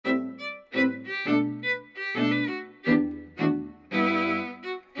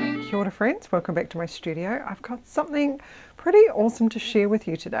friends, welcome back to my studio. I've got something pretty awesome to share with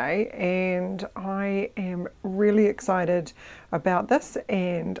you today, and I am really excited about this,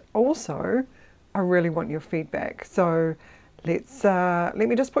 and also I really want your feedback. So let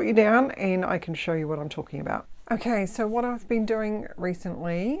me just put you down and I can show you what I'm talking about. Okay, so what I've been doing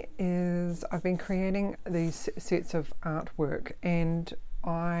recently is I've been creating these sets of artwork, and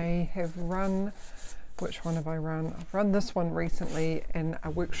I have run, which one have I run? I've run this one recently in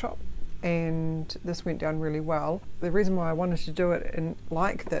a workshop, and this went down really well. The reason why I wanted to do it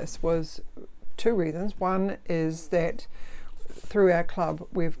like this was two reasons. One is that through our club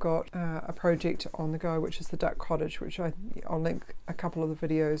we've got a project on the go, which is the Duck Cottage, which I'll link a couple of the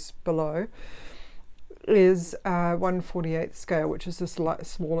videos below, is 1/48 scale, which is the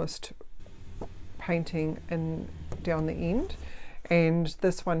smallest painting down the end. And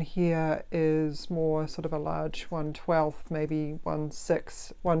this one here is more sort of a large 1/12, maybe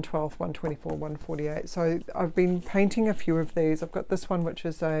 1/6, 1/12, 1/24, 1/48. So I've been painting a few of these. I've got this one, which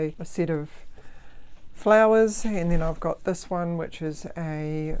is a set of flowers, and then I've got this one, which is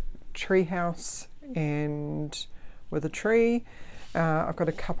a tree house and with a tree. I've got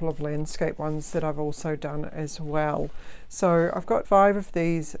a couple of landscape ones that I've also done as well. So I've got 5 of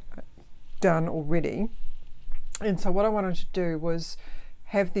these done already. And so what I wanted to do was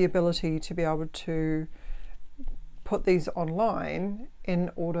have the ability to be able to put these online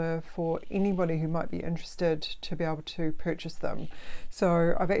in order for anybody who might be interested to be able to purchase them.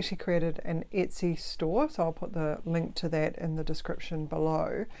 So I've actually created an Etsy store, so I'll put the link to that in the description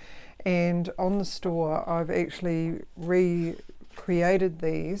below. And on the store I've actually recreated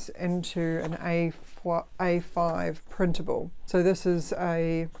these into an A5 printable. So this is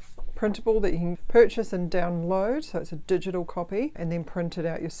a printable that you can purchase and download, so it's a digital copy, and then print it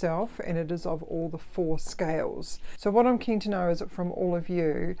out yourself, and it is of all the 4 scales. So what I'm keen to know is from all of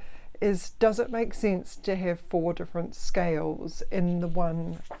you is, does it make sense to have 4 different scales in the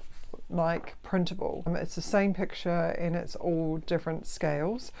one printable? It's the same picture and it's all different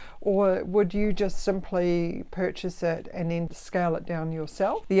scales, or would you just simply purchase it and then scale it down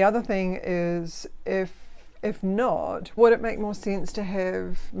yourself? The other thing is, if not, would it make more sense to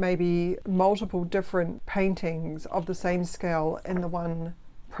have maybe multiple different paintings of the same scale in the one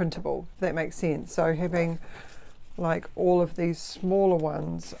printable, if that makes sense? So having like all of these smaller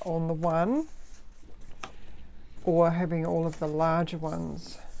ones on the one, or having all of the larger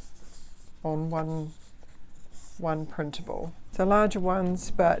ones on one printable. So larger ones,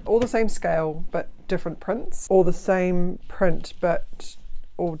 but all the same scale but different prints, or the same print but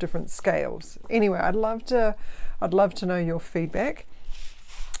all different scales. Anyway, I'd love to know your feedback.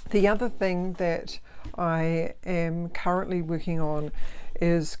 The other thing that I am currently working on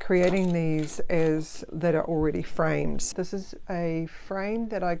is creating these that are already framed. This is a frame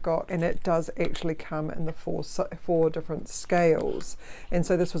that I got, and it does actually come in the four different scales, and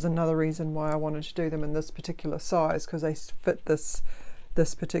so this was another reason why I wanted to do them in this particular size, because they fit this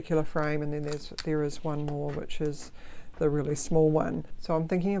particular frame. And then there is one more, which is the really small one. So I'm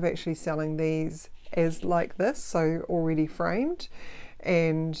thinking of actually selling these as like this, so already framed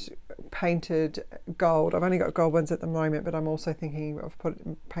and painted gold. I've only got gold ones at the moment, but I'm also thinking of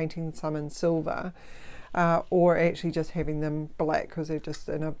painting some in silver, or actually just having them black, because they're just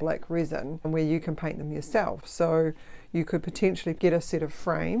in a black resin, where you can paint them yourself. So you could potentially get a set of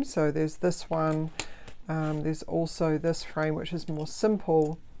frames. So there's this one, there's also this frame, which is more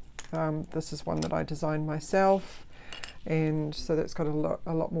simple. This is one that I designed myself, and so that's got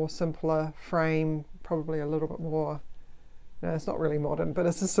a lot more simpler frame, probably a little bit more, no, it's not really modern, but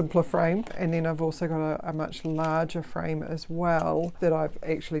it's a simpler frame. And then I've also got a much larger frame as well, that I've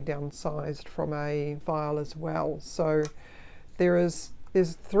actually downsized from a file as well. So there's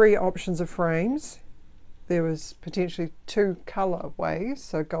 3 options of frames. There is potentially 2 color ways,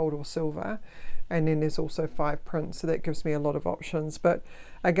 so gold or silver, and then there's also 5 prints, so that gives me a lot of options. But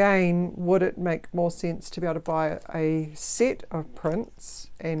again, would it make more sense to be able to buy a set of prints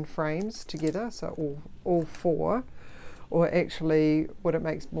and frames together, so all 4, or actually would it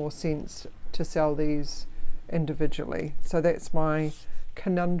make more sense to sell these individually? So that's my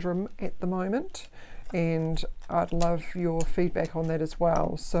conundrum at the moment, and I'd love your feedback on that as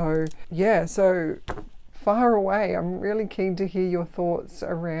well. So yeah, so far away, I'm really keen to hear your thoughts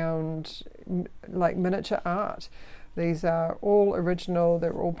around like miniature art. These are all original,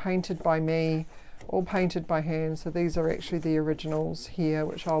 they're all painted by me, all painted by hand. So these are actually the originals here,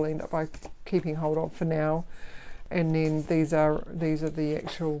 which I'll end up by keeping hold of for now. And then these are the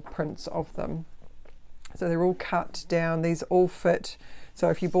actual prints of them. So they're all cut down, these all fit. So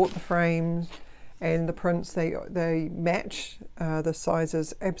if you bought the frames and the prints, they match. The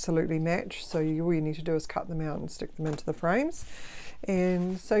sizes absolutely match, so all you need to do is cut them out and stick them into the frames.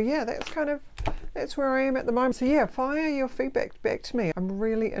 And so yeah, that's where I am at the moment. So yeah, fire your feedback back to me. I'm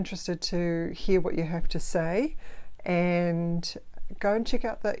really interested to hear what you have to say, and go and check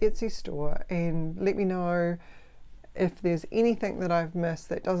out the Etsy store and let me know if there's anything that I've missed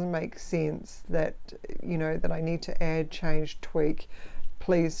that doesn't make sense, that that I need to add, change, tweak.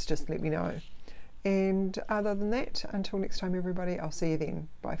 Please just let me know. And other than that, until next time everybody, I'll see you then.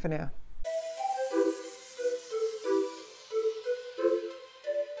 Bye for now.